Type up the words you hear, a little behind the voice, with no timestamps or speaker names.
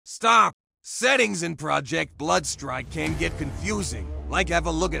Stop! Settings in Project Bloodstrike can get confusing. Like, have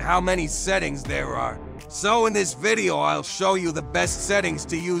a look at how many settings there are. So in this video, I'll show you the best settings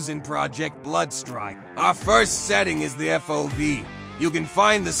to use in Project Bloodstrike. Our first setting is the FOV. You can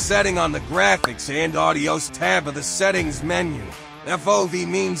find the setting on the Graphics and Audio's tab of the Settings menu. FOV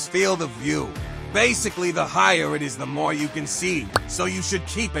means field of view. Basically, the higher it is, the more you can see. So you should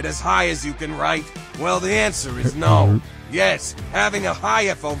keep it as high as you can, right? Well, the answer is no. Yes, having a high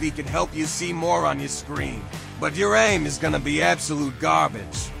FOV can help you see more on your screen. But your aim is gonna be absolute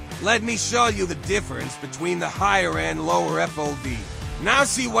garbage. Let me show you the difference between the higher and lower FOV. Now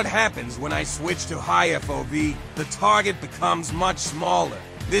see what happens when I switch to high FOV. The target becomes much smaller.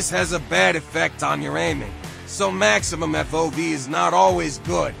 This has a bad effect on your aiming. So maximum FOV is not always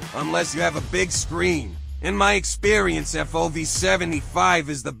good, unless you have a big screen. In my experience, FOV 75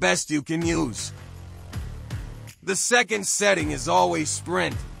 is the best you can use. The second setting is always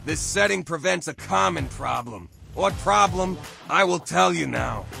sprint. This setting prevents a common problem. What problem? I will tell you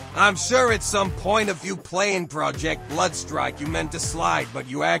now. I'm sure at some point of you playing Project Bloodstrike you meant to slide, but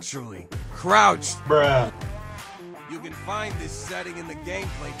you actually crouched. Bruh. You can find this setting in the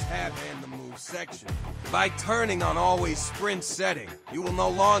gameplay tab and the move section. By turning on always sprint setting, you will no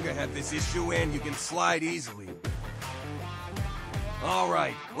longer have this issue and you can slide easily.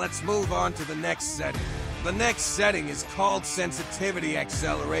 Alright, let's move on to the next setting. The next setting is called Sensitivity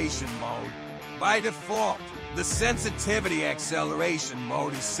Acceleration Mode. By default, the Sensitivity Acceleration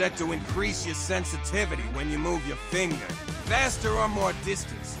Mode is set to increase your sensitivity when you move your finger, faster or more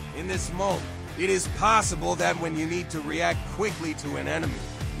distance. In this mode, it is possible that when you need to react quickly to an enemy,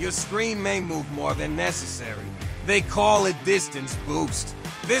 your screen may move more than necessary. They call it Distance Boost.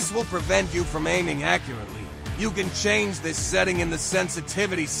 This will prevent you from aiming accurately. You can change this setting in the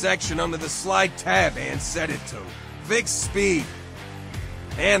sensitivity section under the slide tab and set it to fixed speed.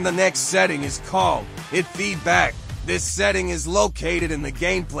 And the next setting is called Hit Feedback. This setting is located in the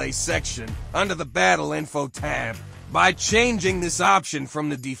gameplay section under the battle info tab. By changing this option from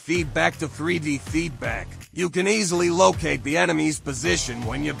the defeedback to 3D feedback, you can easily locate the enemy's position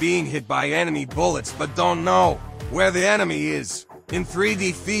when you're being hit by enemy bullets but don't know where the enemy is. In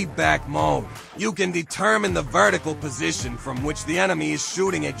 3D feedback mode, you can determine the vertical position from which the enemy is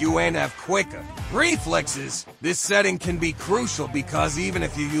shooting at you and have quicker reflexes. This setting can be crucial because even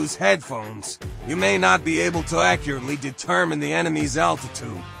if you use headphones, you may not be able to accurately determine the enemy's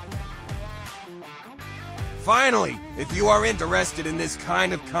altitude. Finally, if you are interested in this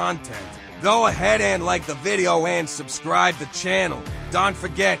kind of content, go ahead and like the video and subscribe the channel. Don't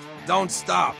forget, don't stop.